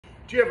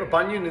Do you have a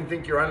bunion and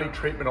think your only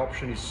treatment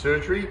option is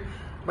surgery?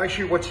 Make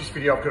sure you watch this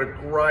video. I've got a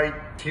great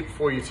tip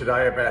for you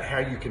today about how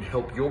you can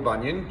help your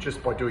bunion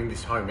just by doing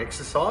this home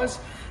exercise.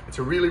 It's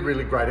a really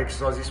great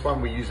exercise. This one,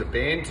 we use a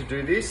band to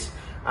do this.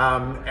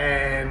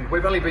 And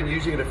we've only been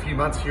using it a few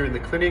months here in the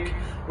clinic.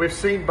 We've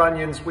seen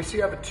bunions, we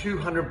see over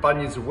 200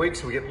 bunions a week,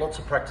 so we get lots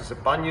of practice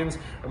at bunions,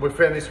 and we've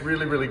found this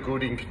really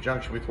good in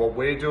conjunction with what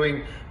we're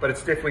doing, but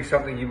it's definitely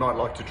something you might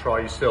like to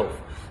try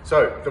yourself.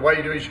 So the way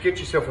you do it is you get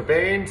yourself a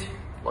band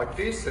like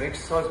this, an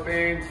exercise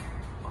band.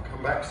 I'll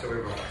come back so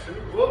everyone can see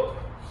it. Whoop.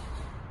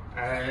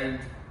 And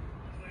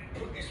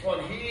put this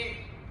one here,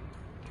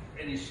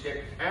 and you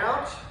step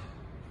out,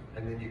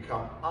 and then you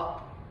come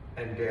up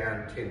and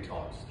down 10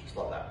 times, just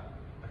like that.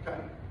 Okay,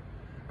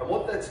 and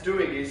what that's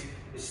doing is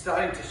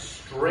starting to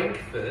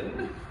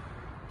strengthen.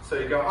 So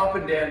you go up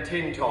and down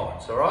 10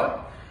 times, all right?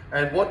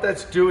 And what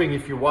that's doing,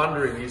 if you're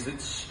wondering, is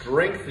it's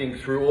strengthening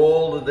through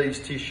all of these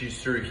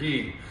tissues through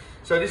here.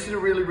 So this is a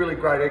really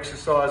great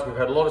exercise. We've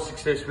had a lot of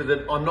success with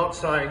it. I'm not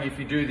saying if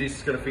you do this,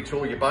 it's gonna fix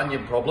all your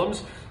bunion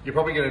problems. You're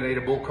probably gonna need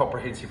a more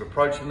comprehensive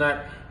approach than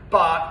that,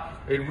 but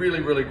a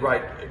really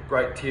great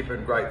tip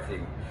and great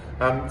thing.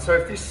 So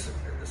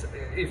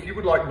if you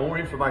would like more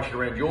information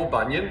around your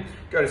bunion,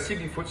 go to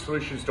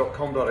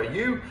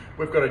sydneyfootsolutions.com.au.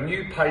 We've got a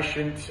new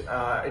patient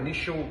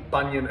initial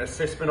bunion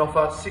assessment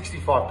offer,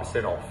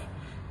 65% off.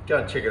 Go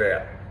and check it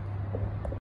out.